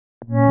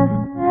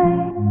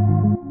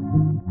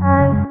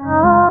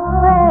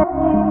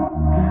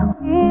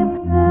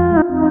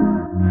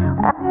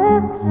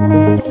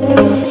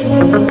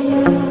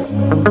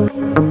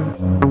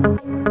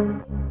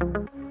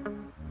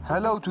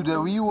to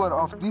the viewer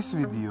of this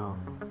video.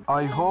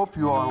 I hope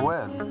you are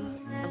well.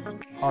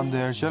 And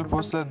Ercel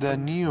posted a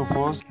new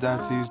post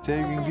that is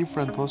taking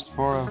different posts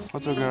for a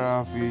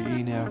photography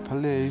in a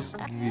place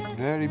with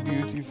very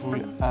beautiful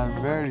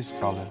and various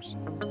colors.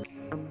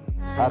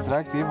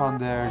 Attractive on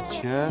the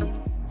Ercel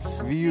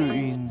view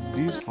in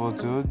this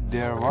photo,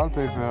 their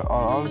wallpaper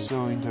are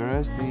also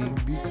interesting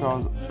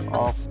because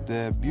of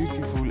the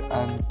beautiful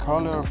and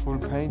colorful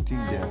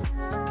painting there.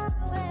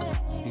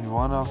 In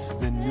one of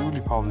the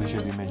newly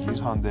published images,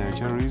 Hande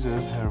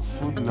raises her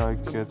foot like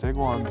a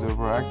taekwondo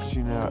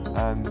practitioner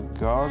and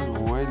guards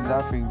while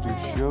laughing to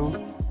show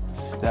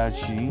that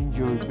she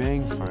enjoys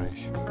being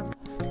fresh.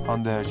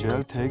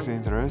 Hande takes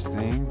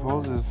interesting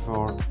poses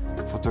for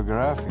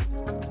photography.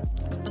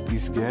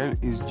 This girl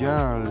is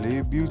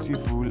generally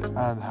beautiful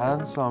and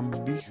handsome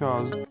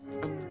because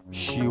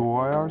she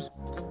wears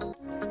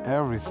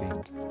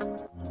everything.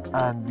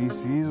 And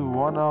this is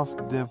one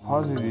of the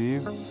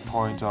positive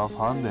points of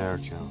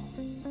Ercel.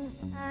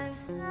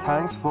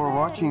 Thanks for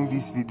watching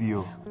this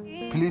video.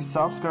 Please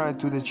subscribe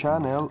to the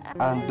channel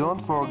and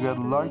don't forget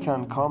like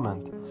and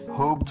comment.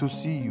 Hope to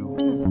see you.